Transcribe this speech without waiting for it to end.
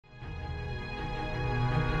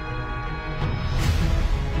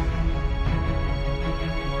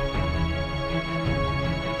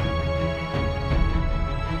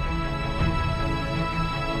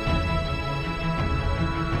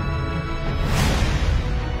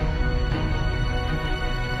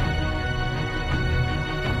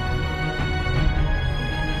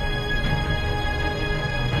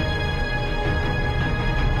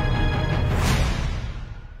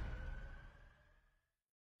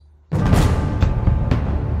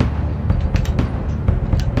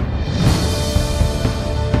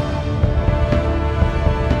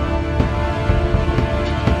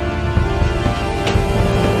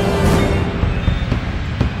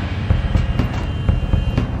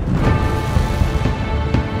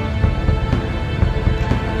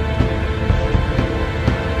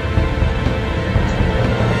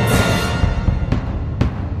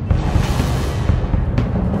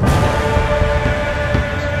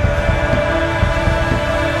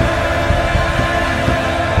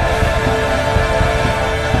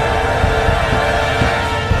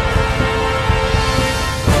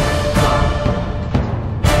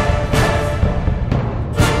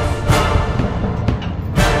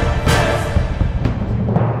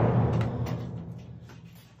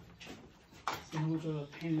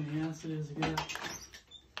is again.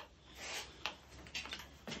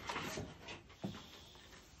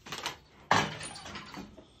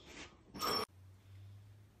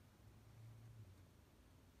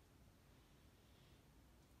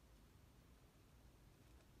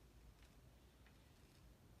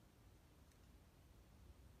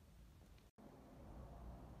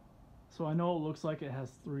 So I know it looks like it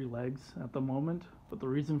has 3 legs at the moment, but the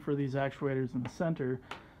reason for these actuators in the center,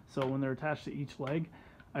 so when they're attached to each leg,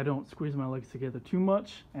 I don't squeeze my legs together too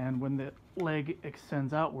much, and when the leg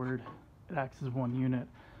extends outward, it acts as one unit,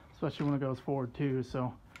 especially when it goes forward too.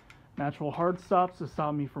 So natural hard stops to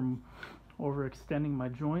stop me from overextending my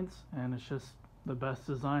joints, and it's just the best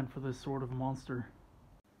design for this sort of monster.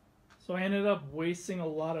 So I ended up wasting a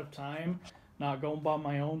lot of time not going by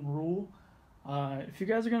my own rule. If you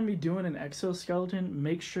guys are going to be doing an exoskeleton,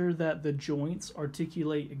 make sure that the joints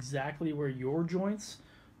articulate exactly where your joints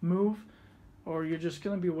move, or you're just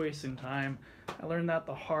going to be wasting time. I learned that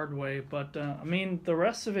the hard way, but I mean, the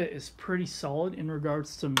rest of it is pretty solid in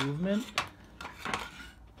regards to movement.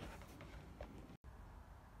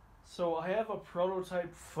 So I have a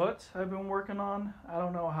prototype foot I've been working on. I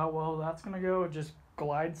don't know how well that's going to go. It just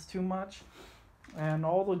glides too much. And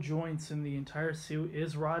all the joints in the entire suit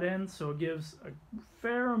is rod end, so it gives a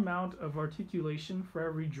fair amount of articulation for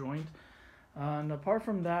every joint. And apart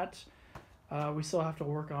from that, we still have to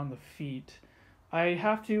work on the feet. I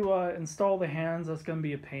have to install the hands. That's going to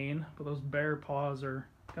be a pain, but those bear paws are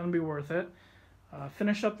going to be worth it.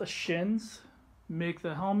 Finish up the shins, make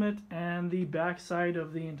the helmet, and the back side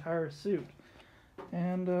of the entire suit.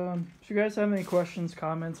 And if you guys have any questions,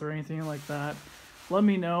 comments, or anything like that, let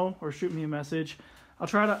me know or shoot me a message. I'll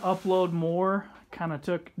try to upload more. Kind of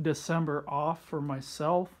took December off for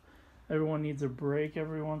myself. Everyone needs a break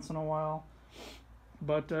every once in a while.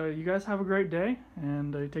 But you guys have a great day,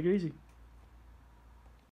 and take it easy.